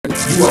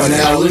You are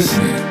now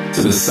listening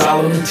to the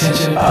Solid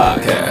Intention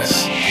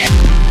Podcast.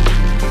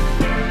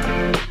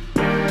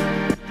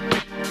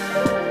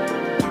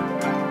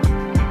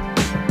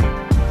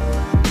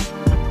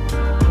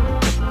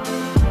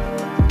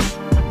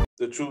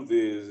 The truth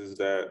is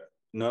that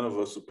none of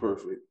us are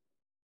perfect,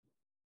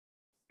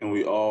 and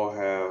we all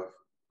have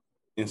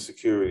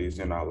insecurities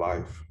in our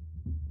life.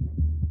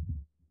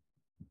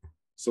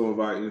 Some of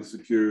our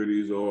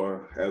insecurities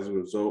are as a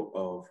result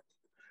of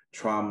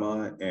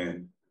trauma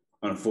and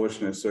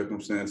unfortunate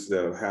circumstances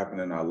that have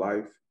happened in our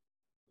life.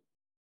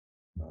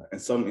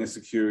 And some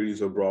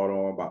insecurities are brought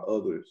on by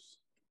others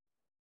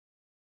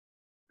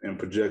and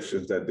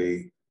projections that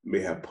they may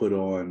have put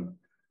on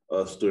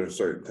us during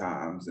certain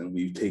times, and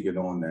we've taken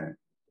on that.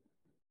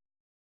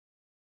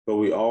 But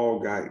we all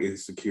got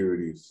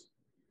insecurities.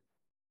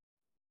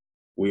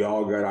 We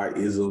all got our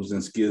isms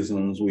and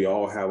schisms. We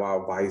all have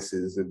our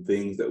vices and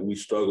things that we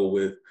struggle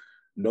with.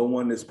 No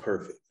one is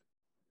perfect.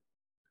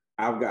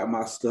 I've got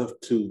my stuff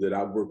too that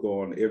I work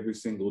on every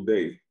single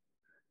day.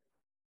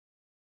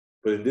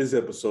 But in this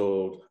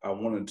episode, I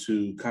wanted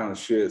to kind of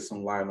shed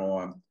some light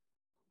on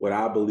what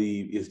I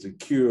believe is the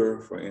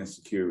cure for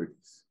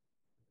insecurities.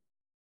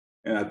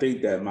 And I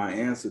think that my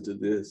answer to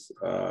this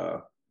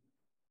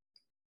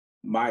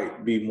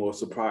might be more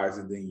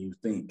surprising than you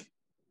think.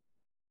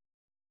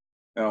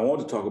 And I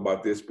want to talk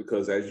about this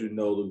because, as you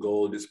know, the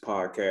goal of this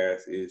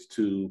podcast is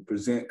to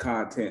present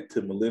content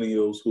to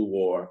millennials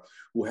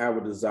who have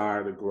a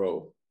desire to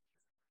grow,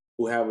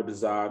 who have a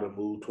desire to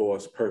move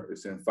towards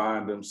purpose and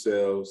find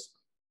themselves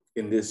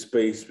in this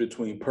space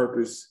between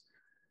purpose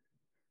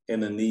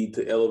and the need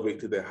to elevate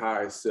to their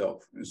highest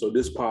self. And so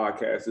this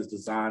podcast is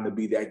designed to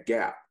be that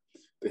gap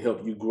to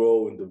help you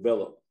grow and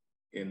develop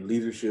in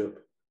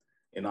leadership,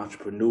 in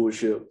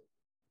entrepreneurship,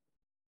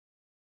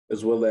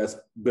 as well as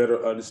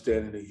better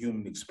understanding the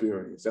human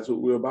experience. That's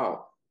what we're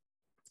about.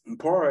 And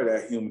part of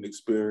that human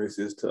experience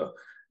is to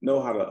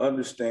know how to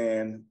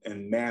understand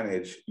and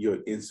manage your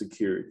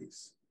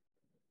insecurities.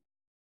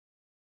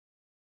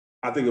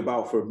 I think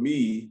about, for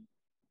me,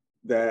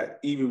 that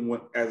even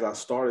as I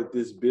started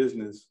this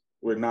business,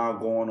 we're now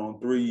going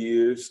on 3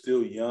 years,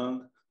 still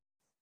young,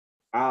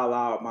 I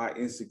allowed my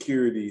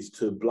insecurities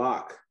to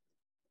block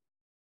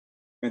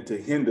and to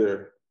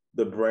hinder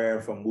the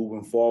brand from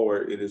moving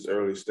forward in its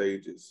early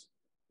stages.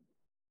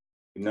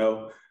 You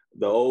know,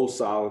 the old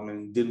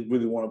Solomon didn't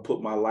really want to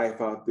put my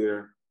life out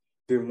there,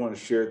 didn't want to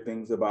share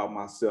things about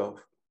myself.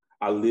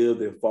 I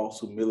lived in false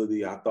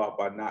humility. I thought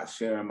by not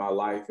sharing my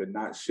life and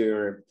not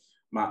sharing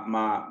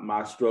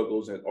my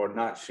struggles or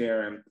not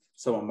sharing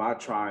some of my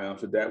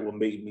triumphs, that will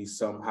make me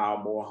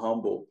somehow more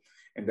humble,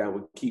 and that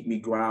would keep me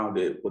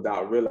grounded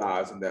without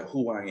realizing that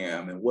who I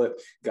am and what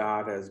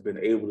God has been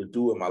able to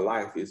do in my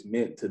life is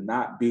meant to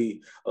not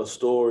be a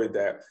story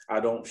that I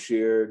don't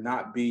share,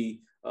 not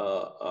be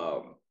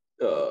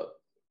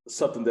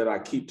something that I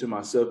keep to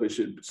myself. It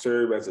should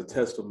serve as a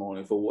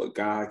testimony for what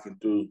God can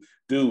do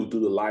through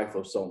the life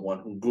of someone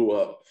who grew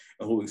up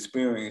and who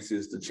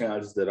experiences the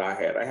challenges that I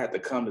had. I had to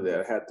come to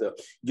that. I had to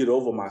get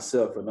over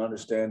myself and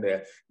understand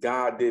that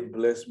God didn't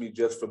bless me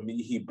just for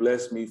me. He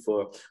blessed me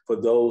for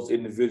those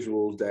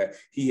individuals that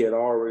he had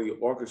already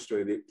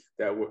orchestrated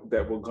that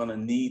were going to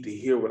need to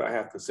hear what I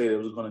have to say, that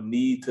was going to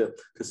need to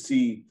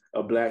see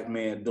a Black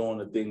man doing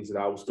the things that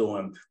I was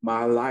doing.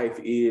 My life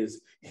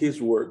is his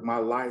work. My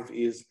life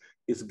is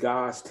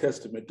God's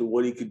testament to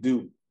what he could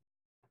do.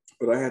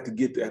 But I had to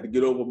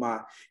get over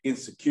my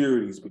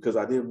insecurities because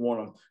I didn't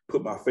want to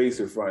put my face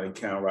in front of the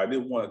camera. I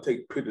didn't want to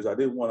take pictures. I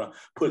didn't want to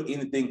put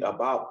anything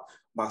about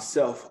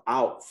myself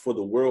out for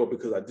the world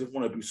because I didn't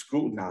want to be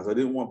scrutinized. I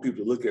didn't want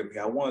people to look at me.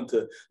 I wanted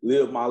to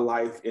live my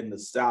life in the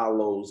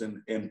silos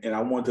and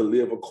I wanted to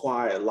live a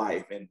quiet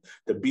life and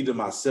to be to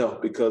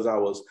myself because I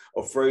was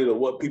afraid of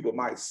what people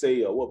might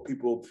say or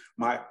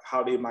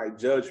how they might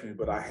judge me.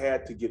 But I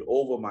had to get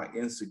over my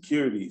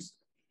insecurities.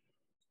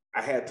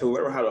 I had to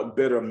learn how to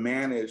better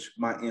manage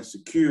my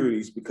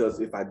insecurities because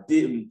if I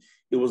didn't,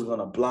 it was going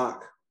to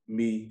block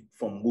me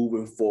from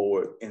moving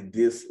forward in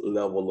this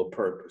level of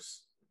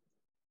purpose.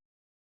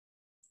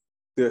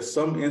 There's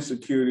some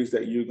insecurities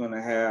that you're going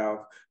to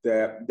have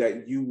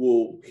that you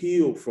will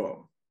heal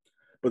from,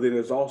 but then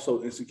there's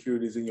also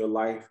insecurities in your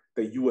life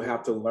that you will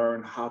have to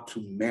learn how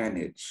to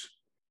manage.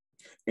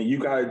 And you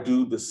got to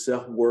do the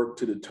self-work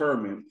to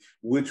determine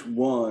which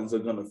ones are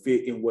going to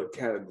fit in what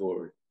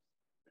category.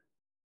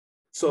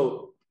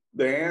 So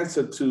the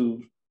answer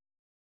to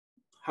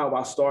how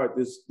I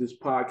started this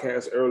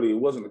podcast earlier, it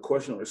wasn't a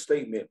question or a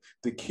statement.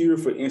 The cure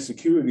for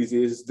insecurities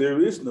is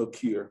there is no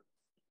cure.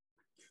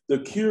 The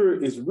cure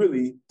is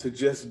really to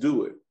just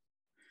do it.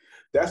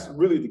 That's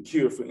really the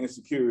cure for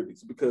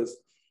insecurities, because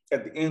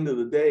at the end of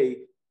the day,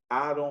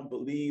 I don't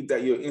believe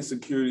that your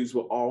insecurities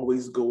will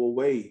always go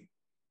away.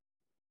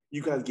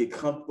 You got to get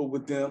comfortable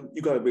with them.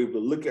 You got to be able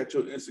to look at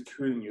your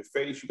insecurity in your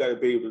face. You got to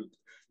be able to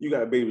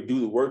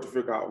do the work to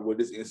figure out where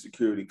this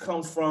insecurity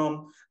comes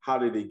from. How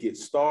did it get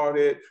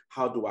started?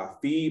 How do I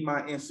feed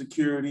my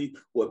insecurity?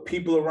 What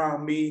people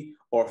around me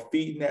are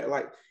feeding that?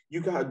 Like,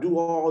 you got to do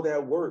all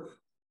that work.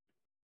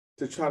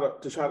 to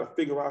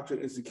figure out your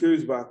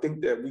insecurities, but I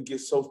think that we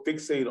get so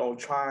fixated on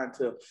trying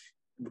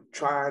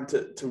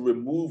to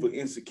remove an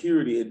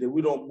insecurity, and then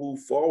we don't move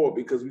forward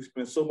because we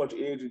spend so much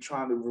energy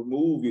trying to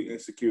remove your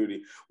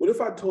insecurity. What if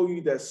I told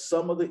you that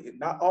some of the,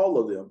 not all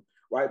of them,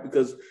 right?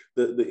 Because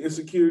the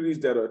insecurities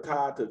that are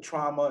tied to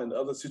trauma and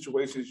other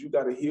situations you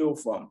got to heal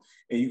from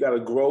and you got to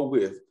grow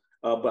with.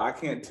 But I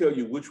can't tell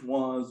you which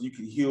ones you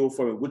can heal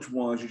from and which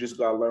ones you just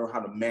got to learn how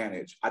to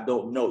manage. I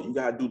don't know. You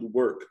got to do the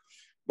work.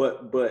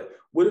 But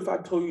what if I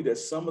told you that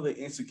some of the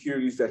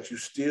insecurities that you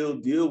still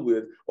deal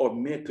with are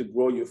meant to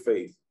grow your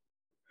faith?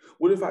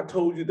 What if I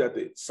told you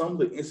that some of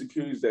the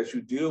insecurities that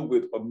you deal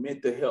with are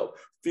meant to help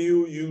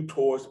fuel you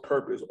towards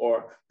purpose,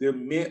 or they're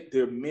meant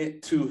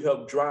to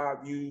help drive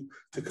you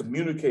to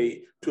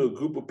communicate to a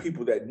group of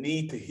people that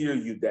need to hear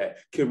you, that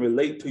can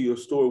relate to your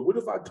story? What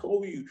if I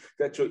told you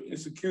that your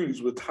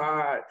insecurities were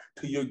tied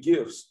to your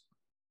gifts?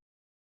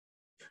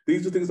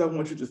 These are things I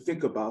want you to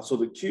think about. So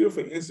the cure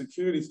for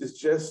insecurities is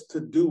just to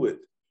do it.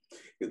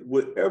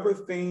 Whatever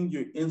thing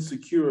you're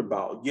insecure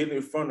about, getting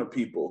in front of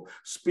people,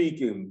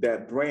 speaking,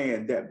 that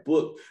brand, that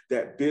book,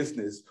 that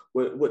business,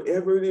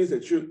 whatever it is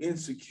that you're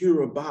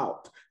insecure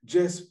about,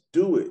 just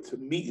do it. To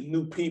meet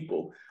new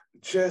people,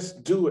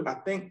 just do it. I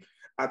think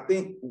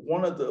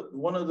one of the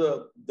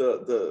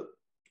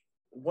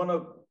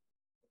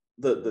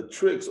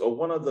tricks, or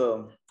one of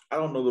the, I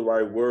don't know the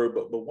right word,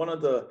 but one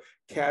of the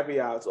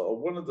caveats, or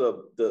one of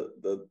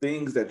the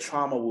things that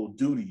trauma will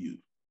do to you,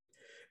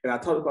 and I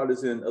talked about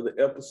this in another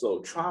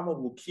episode, trauma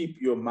will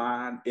keep your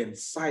mind in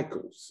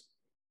cycles,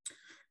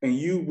 and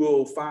you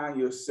will find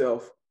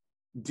yourself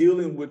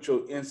dealing with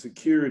your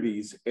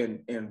insecurities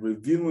and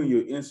reviewing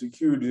your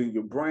insecurities in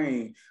your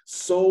brain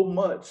so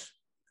much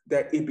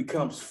that it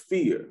becomes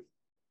fear,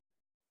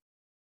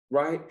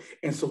 right?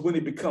 And so when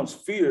it becomes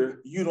fear,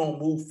 you don't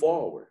move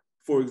forward.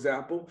 For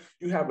example,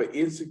 you have an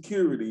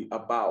insecurity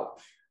about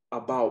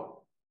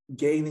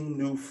gaining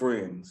new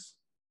friends.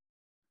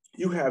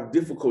 You have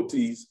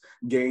difficulties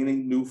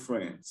gaining new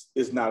friends.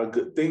 It's not a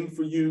good thing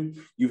for you.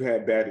 You've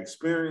had bad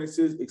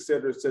experiences, et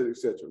cetera, et cetera, et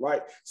cetera,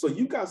 right? So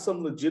you got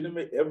some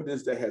legitimate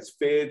evidence that has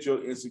fed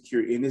your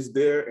insecurity, and it's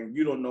there, and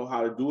you don't know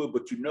how to do it,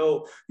 but you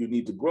know you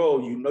need to grow.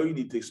 You know you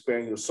need to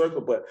expand your circle,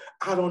 but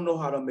I don't know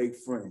how to make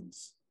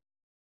friends.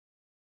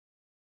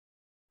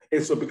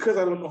 And so because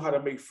I don't know how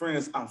to make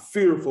friends, I'm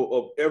fearful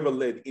of ever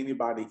letting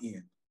anybody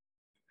in,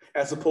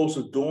 as opposed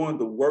to doing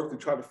the work to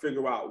try to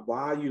figure out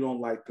why you don't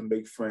like to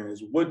make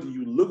friends. What do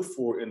you look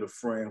for in a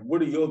friend?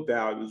 What are your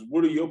values?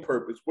 What are your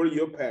purpose? What are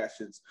your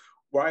passions?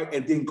 Right?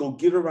 And then go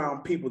get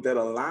around people that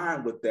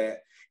align with that,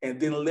 and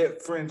then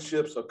let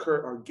friendships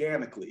occur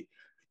organically.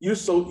 You're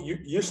still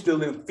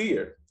in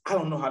fear. I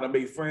don't know how to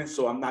make friends,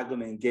 so I'm not going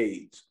to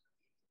engage.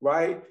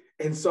 Right?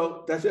 And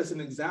so that's just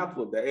an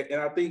example of that.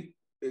 And I think,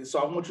 so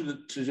I want you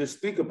to just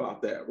think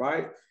about that,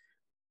 right?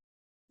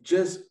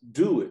 Just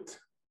do it.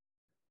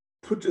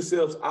 Put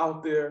yourselves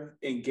out there,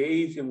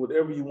 engage in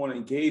whatever you want to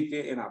engage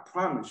in, and I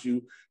promise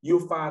you,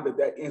 you'll find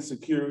that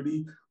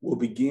insecurity will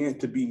begin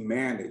to be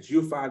managed.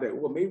 You'll find that,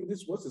 well, maybe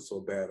this wasn't so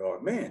bad,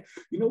 or man,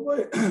 you know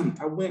what?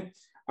 I went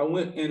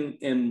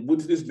and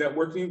went to this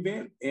networking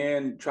event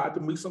and tried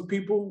to meet some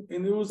people,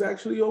 and it was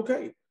actually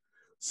okay.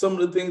 Some of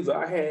the things that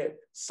I had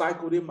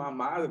cycled in my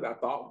mind that I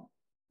thought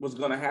was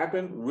going to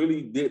happen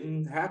really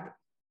didn't happen.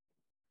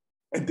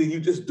 And then you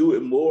just do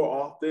it more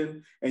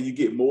often, and you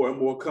get more and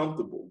more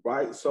comfortable,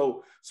 right?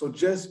 So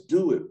just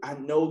do it. I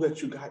know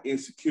that you got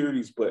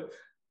insecurities, but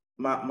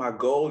my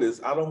goal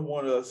is I don't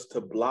want us to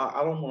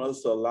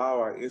allow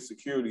our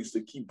insecurities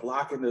to keep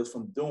blocking us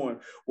from doing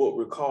what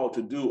we're called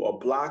to do, or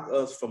block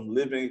us from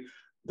living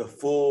the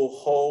full,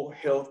 whole,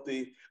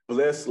 healthy,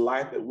 blessed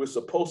life that we're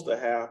supposed to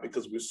have,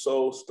 because we're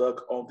so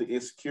stuck on the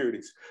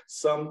insecurities.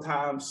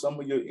 Sometimes some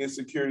of your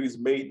insecurities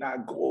may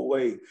not go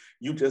away.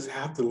 You just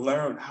have to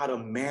learn how to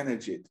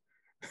manage it.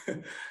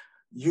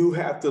 You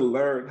have to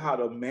learn how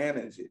to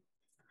manage it.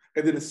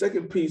 And then the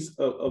second piece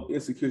of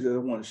insecurities that I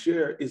want to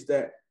share is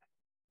that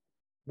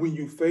when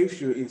you face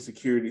your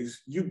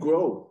insecurities, you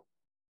grow.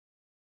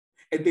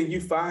 And then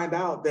you find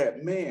out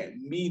that,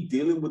 man, me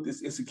dealing with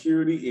this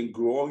insecurity and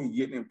growing and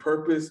getting in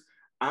purpose,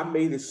 I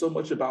made it so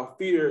much about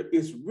fear.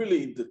 It's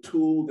really the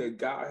tool that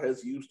God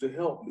has used to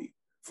help me.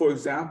 For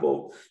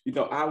example,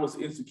 I was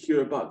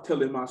insecure about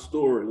telling my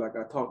story, like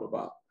I talked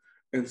about.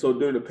 And so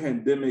during the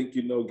pandemic,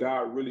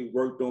 God really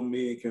worked on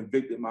me and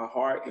convicted my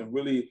heart and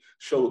really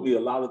showed me a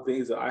lot of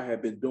things that I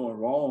had been doing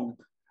wrong.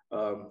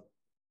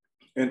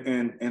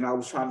 And I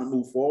was trying to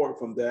move forward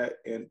from that,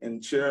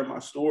 and sharing my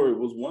story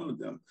was one of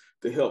them,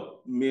 to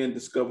help men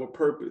discover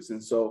purpose.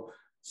 And so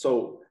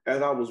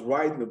as I was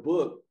writing the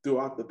book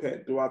throughout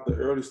the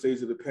early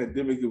stage of the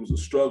pandemic, it was a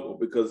struggle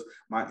because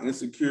my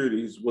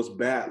insecurities was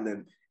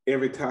battling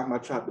every time I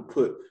tried to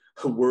put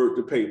a word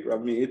to paper. I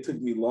mean, it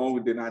took me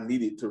longer than I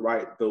needed to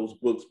write those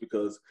books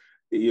because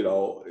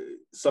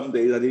some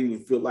days I didn't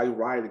even feel like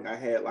writing. I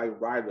had like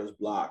writer's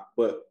block,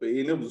 and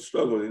it was a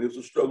struggle, and it was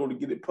a struggle to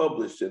get it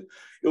published, and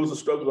it was a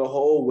struggle the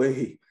whole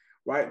way,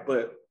 right?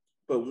 But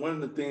one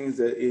of the things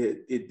that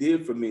it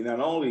did for me, not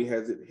only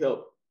has it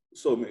helped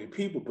so many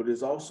people, but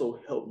it's also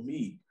helped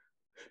me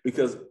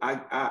because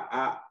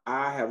I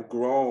have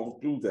grown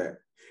through that.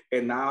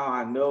 And now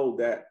I know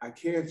that I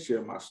can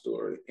share my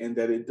story and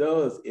that it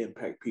does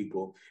impact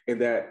people,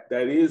 and that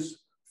is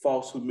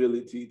false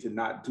humility to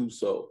not do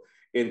so.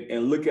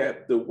 And look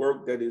at the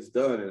work that is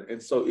done.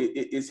 And so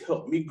it's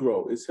helped me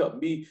grow. It's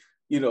helped me,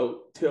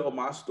 tell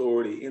my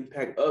story to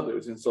impact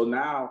others. And so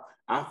now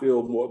I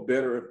feel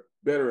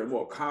better and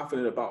more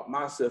confident about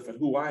myself and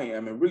who I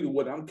am and really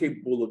what I'm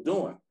capable of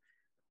doing,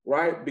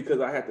 right? Because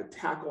I had to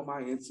tackle my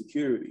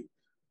insecurity.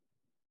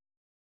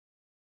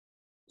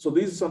 So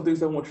these are some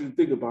things I want you to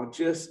think about.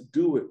 Just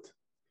do it.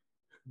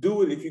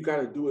 Do it if you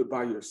got to do it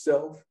by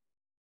yourself.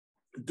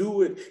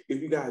 Do it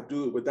if you got to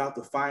do it without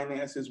the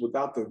finances,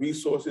 without the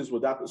resources,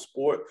 without the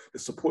support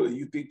that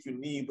you think you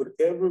need.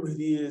 Whatever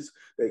it is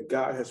that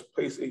God has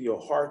placed in your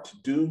heart to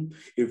do,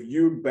 if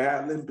you're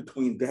battling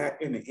between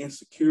that and the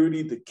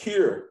insecurity, the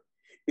cure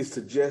is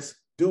to just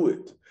do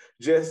it.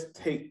 Just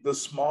take the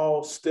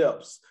small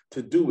steps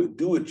to do it.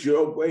 Do it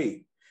your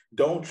way.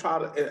 Don't try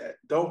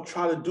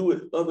to do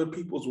it other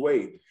people's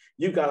way.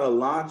 You got to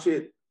launch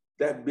it,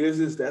 that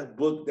business, that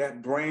book,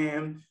 that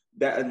brand,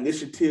 that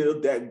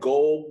initiative, that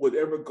goal,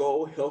 whatever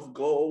goal, health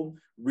goal,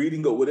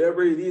 reading goal,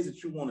 whatever it is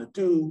that you want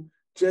to do,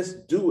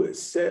 just do it.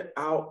 Set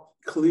out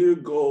clear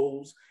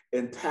goals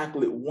and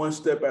tackle it one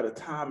step at a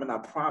time. And I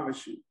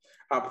promise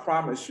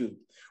you,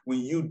 when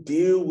you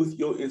deal with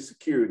your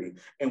insecurity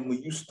and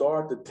when you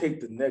start to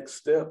take the next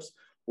steps,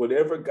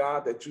 whatever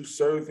God that you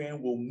serve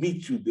in will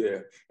meet you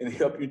there and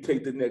help you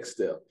take the next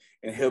step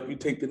and help you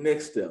take the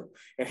next step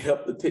and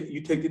help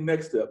you take the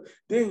next step.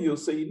 Then you'll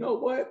say, you know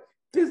what?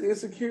 This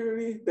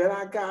insecurity that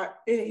I got,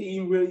 it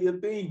ain't really a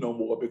thing no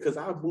more because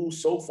I moved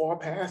so far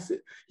past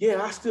it.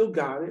 Yeah, I still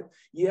got it.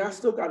 Yeah, I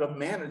still got to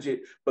manage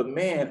it. But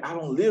man, I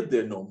don't live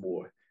there no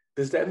more.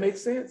 Does that make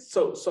sense?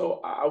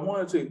 So I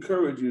wanted to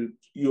encourage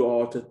you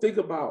all to think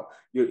about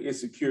your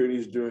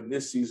insecurities during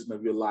this season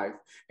of your life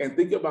and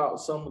think about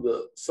some of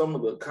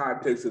the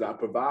context that I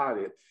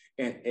provided,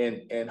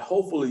 and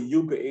hopefully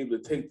you'll be able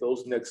to take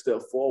those next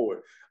steps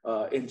forward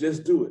and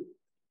just do it.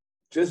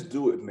 Just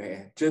do it,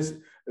 man. Just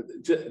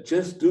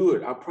do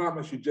it. I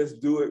promise you,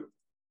 just do it.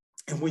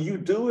 And when you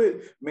do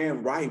it,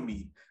 man, write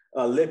me.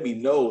 Let me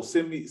know.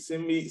 Send me a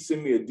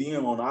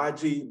DM on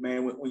IG,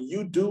 man. When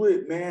you do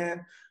it,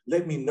 man,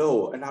 let me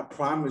know. And I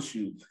promise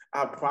you,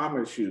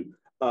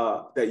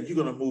 that you're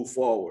gonna move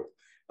forward,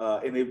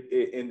 and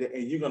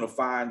you're gonna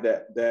find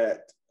that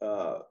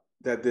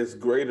there's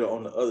greater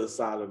on the other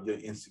side of your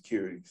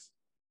insecurities.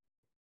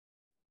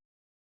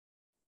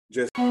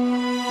 Just